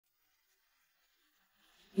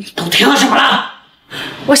你都听到什么了？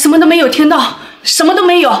我什么都没有听到，什么都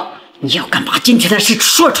没有。你要敢把今天的事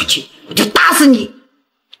说出去，我就打死你！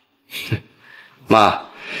妈，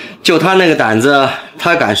就他那个胆子，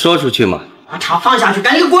他敢说出去吗？把茶放下去，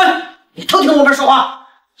赶紧滚！你偷听我们说话。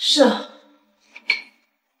是。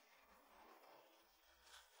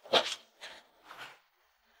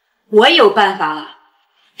我有办法了。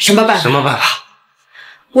什么办法？什么办法？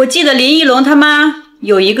我记得林一龙他妈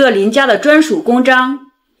有一个林家的专属公章，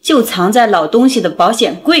就藏在老东西的保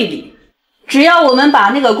险柜里。只要我们把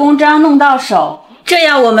那个公章弄到手，这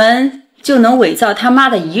样我们就能伪造他妈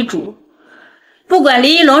的遗嘱。不管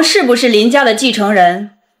林一龙是不是林家的继承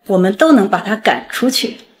人，我们都能把他赶出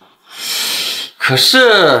去。可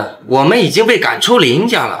是我们已经被赶出林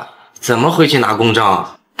家了，怎么回去拿公章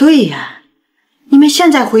啊？对呀，你们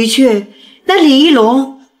现在回去，那林一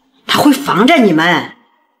龙他会防着你们。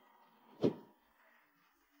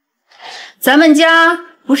咱们家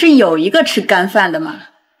不是有一个吃干饭的吗？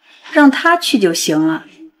让他去就行了。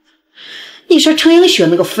你说程映雪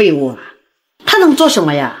那个废物，他能做什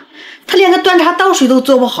么呀？他连个端茶倒水都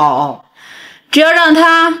做不好。只要让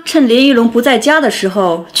他趁林一龙不在家的时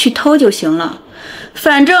候去偷就行了，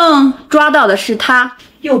反正抓到的是他，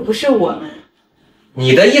又不是我们。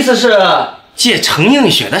你的意思是借程映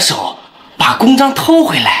雪的手把公章偷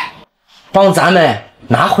回来，帮咱们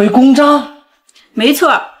拿回公章？没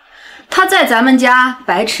错，他在咱们家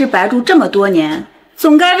白吃白住这么多年，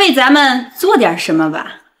总该为咱们做点什么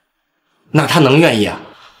吧？那他能愿意啊？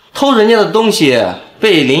偷人家的东西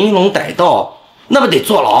被林一龙逮到，那不得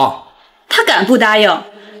坐牢？他敢不答应？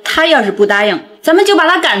他要是不答应，咱们就把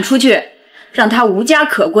他赶出去，让他无家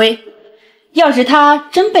可归。要是他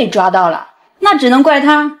真被抓到了，那只能怪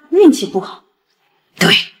他运气不好。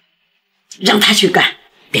对，让他去干，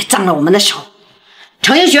别脏了我们的手。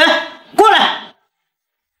程映雪，过来。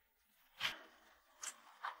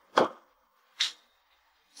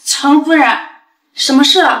程夫人，什么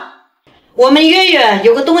事啊？我们月月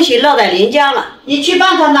有个东西落在林家了，你去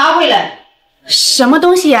帮他拿回来。什么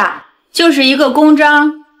东西呀？就是一个公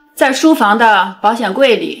章，在书房的保险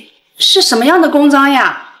柜里。是什么样的公章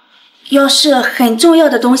呀？要是很重要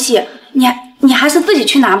的东西，你还是自己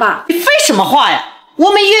去拿吧。你废什么话呀？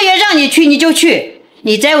我们月月让你去你就去，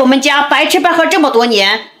你在我们家白吃白喝这么多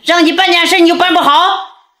年，让你办件事你就办不好？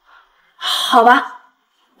好吧，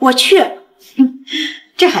我去。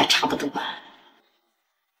这还差不多吧。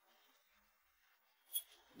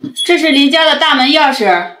这是林家的大门钥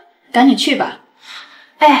匙，赶紧去吧。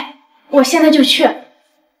哎，我现在就去。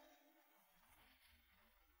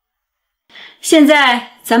现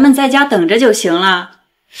在咱们在家等着就行了。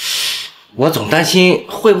我总担心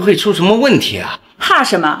会不会出什么问题啊？怕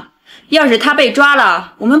什么？要是他被抓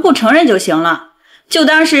了，我们不承认就行了，就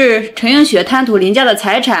当是程映雪贪图林家的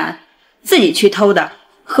财产，自己去偷的，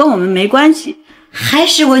和我们没关系。还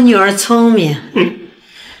是我女儿聪明。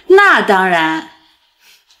那当然。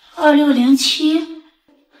2607，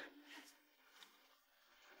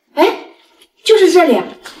哎，就是这里。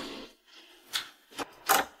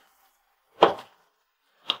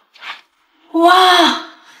哇，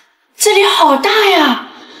这里好大呀！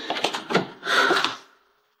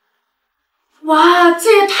哇，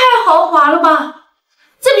这也太豪华了吧！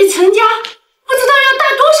这比陈家不知道要大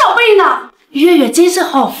多少倍呢。月月真是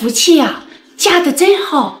好福气呀，嫁得真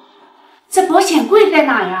好。这保险柜在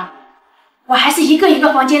哪呀？我还是一个一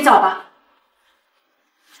个房间找吧。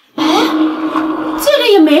哎，这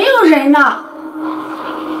里也没有人呢。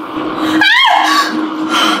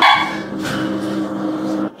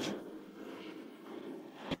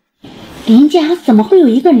林家怎么会有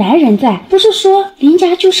一个男人在？不是说林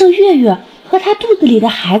家就剩月月和他肚子里的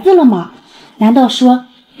孩子了吗？难道说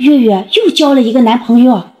月月又交了一个男朋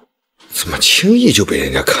友？怎么轻易就被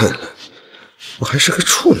人家看了？我还是个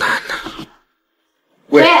处男呢。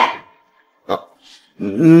喂，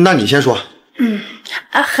那你先说。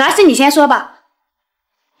还是你先说吧。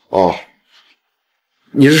哦，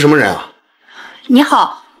你是什么人啊？你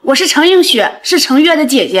好，我是程映雪，是程月的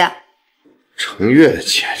姐姐。程月的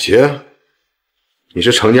姐姐？你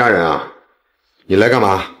是程家人啊？你来干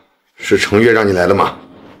嘛？是程月让你来的吗？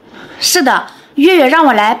是的，月月让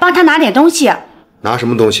我来帮她拿点东西。拿什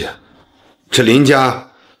么东西？这林家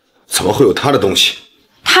怎么会有他的东西？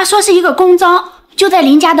她说是一个公章，就在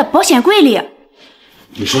林家的保险柜里。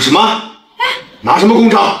你说什么？哎，拿什么公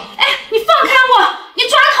章？哎，你放开我！你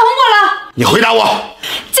抓疼我了！你回答我！真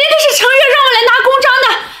的是程月让我来拿公章的。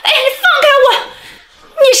哎，你放开我！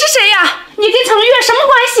你是谁呀？你跟程月什么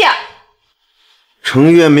关系？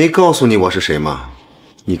程月没告诉你我是谁吗？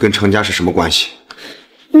你跟程家是什么关系？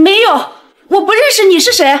没有，我不认识你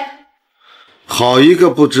是谁。好一个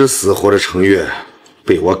不知死活的程月，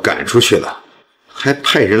被我赶出去了，还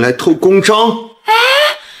派人来偷公章。哎，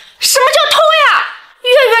什么叫偷呀？月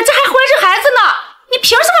月这还怀着孩子呢，你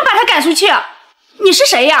凭什么把她赶出去？你是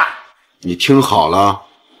谁呀？你听好了，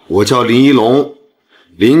我叫林一龙，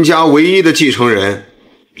林家唯一的继承人。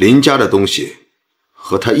林家的东西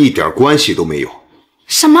和他一点关系都没有。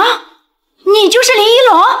什么？你就是林一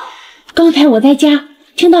龙？刚才我在家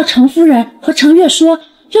听到程夫人和程月说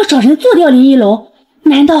要找人做掉林一龙，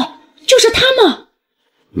难道就是他吗？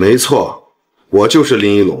没错，我就是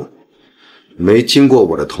林一龙。没经过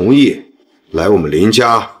我的同意来我们林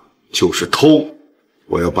家就是偷，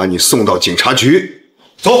我要把你送到警察局。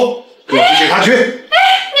走，跟我去警察局。你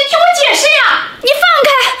听我解释呀！你放开！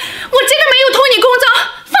我真的没有偷你公章，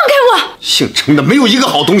放开我！姓程的没有一个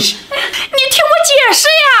好东西。你听我解释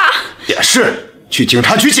呀！解释？去警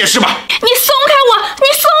察局解释吧。你松开我！你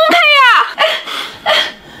松开呀！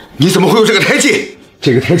你怎么会有这个胎记？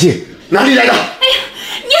这个胎记哪里来的？你松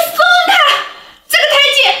开！这个胎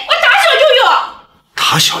记我打小就有。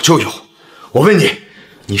打小就有？我问你，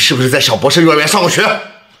你是不是在小博士幼儿园上过学？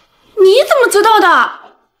你怎么知道的？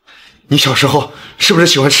你小时候是不是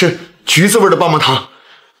喜欢吃橘子味的棒棒糖？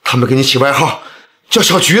他们给你起外号叫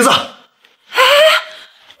小橘子。你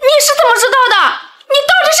是怎么知道的？你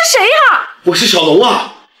到底是谁呀？我是小龙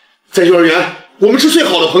啊，在幼儿园我们是最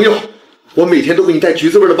好的朋友，我每天都给你带橘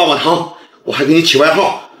子味的棒棒糖，我还给你起外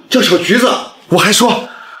号叫小橘子，我还说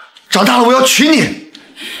长大了我要娶你。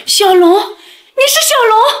小龙，你是小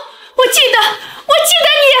龙，我记得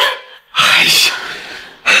你。哎呀，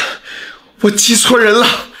我记错人了，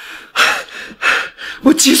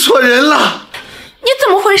我记错人了。你怎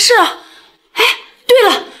么回事？哎，对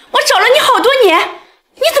了，我找了你好多年，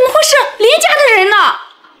你怎么会是林家的人呢？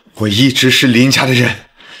我一直是林家的人，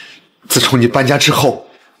自从你搬家之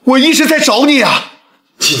后，我一直在找你啊。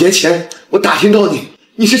几年前我打听到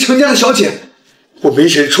你是程家的小姐，我没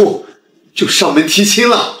忍住就上门提亲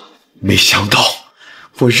了，没想到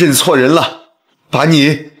我认错人了，把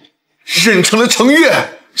你认成了程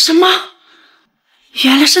月。什么？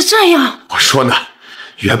原来是这样。我说呢，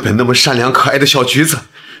原本那么善良可爱的小橘子，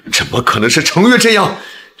怎么可能是程月这样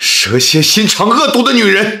蛇蝎心肠恶毒的女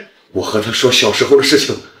人？我和她说小时候的事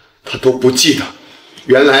情，她都不记得，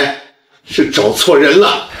原来是找错人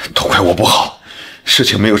了。都怪我不好，事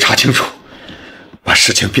情没有查清楚，把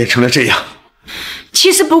事情变成了这样。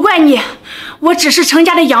其实不怪你，我只是程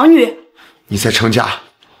家的养女。你在程家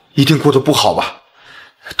一定过得不好吧？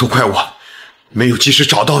都怪我没有及时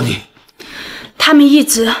找到你。他们一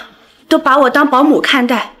直都把我当保姆看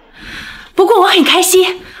待，不过我很开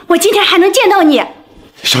心，我今天还能见到你。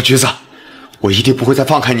小橘子，我一定不会再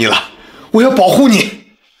放开你了，我要保护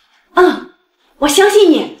你。我相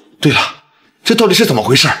信你。对了，这到底是怎么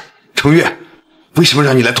回事？程月为什么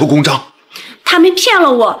让你来偷公章？他们骗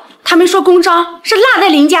了我，他们说公章是落在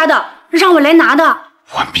林家的，让我来拿的。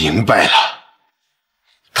我明白了，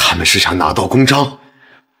他们是想拿到公章，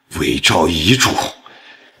伪造遗嘱，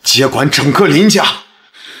接管整个林家。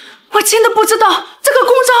我真的不知道这个公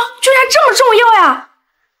章居然这么重要呀！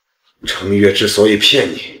程月之所以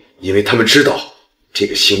骗你，因为他们知道这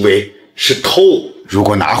个行为是偷，如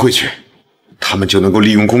果拿回去，他们就能够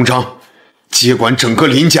利用公章接管整个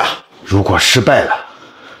林家。如果失败了，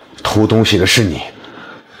偷东西的是你，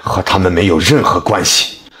和他们没有任何关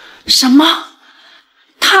系。什么？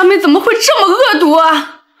他们怎么会这么恶毒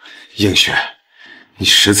啊？映雪，你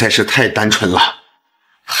实在是太单纯了，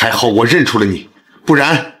还好我认出了你，不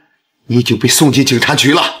然你已经被送进警察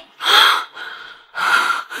局了。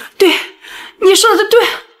对，你说的对。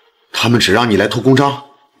他们只让你来偷公章，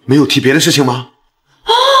没有提别的事情吗？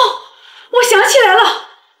我想起来了，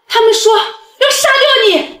他们说要杀掉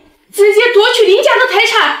你，直接夺取林家的财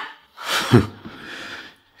产。哼，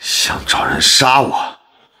想找人杀我，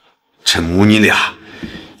这母女俩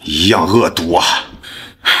一样恶毒啊！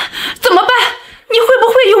怎么办？你会不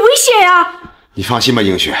会有危险呀？你放心吧，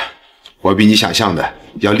映雪，我比你想象的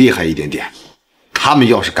要厉害一点点。他们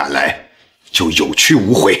要是敢来，就有去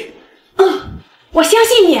无回。我相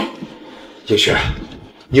信你。映雪，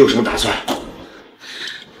你有什么打算？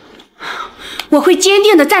我会坚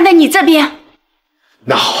定地站在你这边。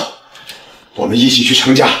那好，我们一起去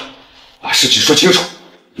程家，把事情说清楚。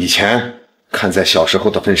以前看在小时候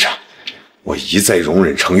的份上，我一再容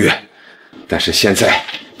忍程月，但是现在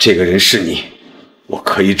这个人是你，我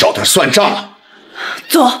可以找他算账了。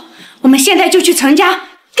走，我们现在就去程家，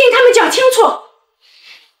跟他们讲清楚。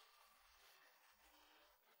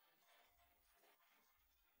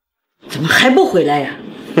怎么还不回来呀？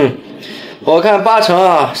我看八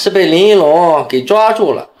成是被林一龙给抓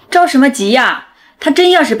住了。着什么急呀？他真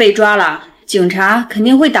要是被抓了，警察肯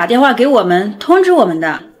定会打电话给我们通知我们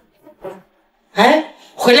的。哎，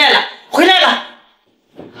回来了，回来了。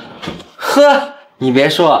呵，你别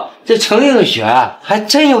说，这程映雪还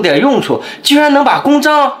真有点用处，居然能把公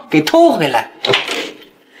章给偷回来。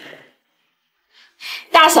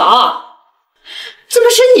大嫂，怎么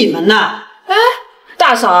是你们呢？哎，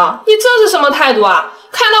大嫂，你这是什么态度啊？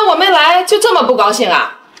看到我们来就这么不高兴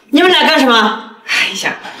啊？你们俩干什么？哎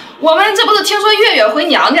呀，我们这不是听说月月回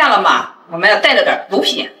娘家了吗？我们要带着点补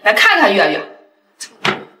品来看看月月。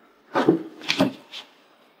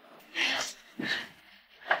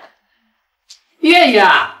月月，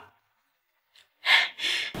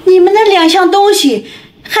你们那2箱东西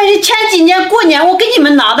还是前几年过年我给你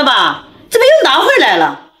们拿的吧？怎么又拿回来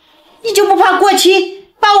了？你就不怕过期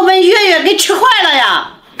把我们月月给吃坏了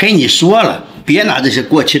呀？跟你说了，别拿这些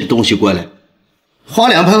过期的东西过来，花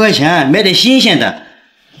200块钱买点新鲜的，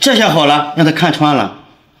这下好了，让他看穿了。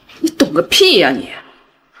你懂个屁呀你！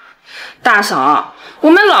大嫂，我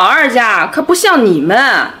们老二家可不像你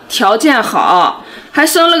们条件好，还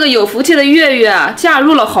生了个有福气的月月，嫁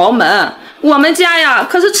入了豪门。我们家呀，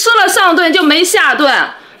可是吃了上顿就没下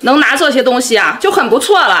顿，能拿这些东西啊，就很不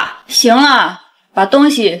错了。行了，把东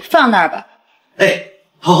西放那儿吧。哎，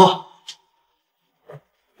好。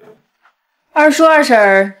二叔二婶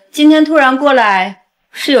儿今天突然过来，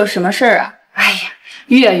是有什么事儿啊？哎呀，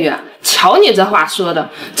月月，瞧你这话说的，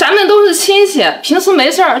咱们都是亲戚，平时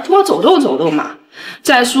没事儿多走动走动嘛。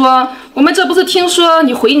再说，我们这不是听说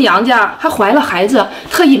你回娘家还怀了孩子，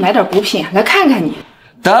特意买点补品来看看你。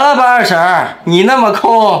得了吧，二婶儿，你那么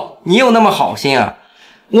抠，你有那么好心啊？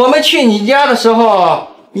我们去你家的时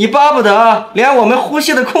候，你巴不得连我们呼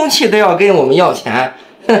吸的空气都要跟我们要钱，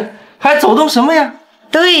哼，还走动什么呀？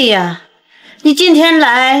对呀，你今天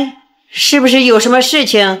来是不是有什么事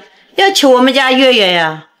情要求我们家月月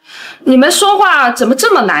呀？你们说话怎么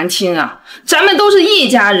这么难听啊？咱们都是一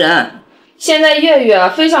家人，现在月月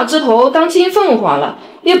飞上枝头当金凤凰了，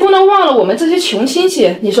也不能忘了我们这些穷亲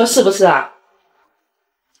戚，你说是不是啊？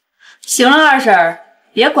行了，二婶儿，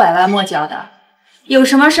别拐弯抹角的，有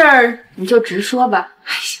什么事儿你就直说吧。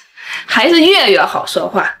哎呀，还是月月好说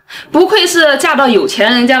话，不愧是嫁到有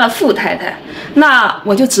钱人家的富太太。那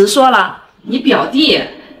我就直说了，你表弟，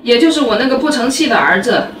也就是我那个不成器的儿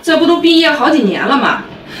子，这不都毕业好几年了吗？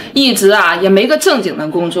一直啊也没个正经的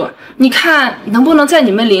工作，你看能不能在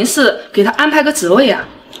你们林氏给他安排个职位啊？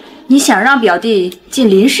你想让表弟进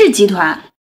林氏集团？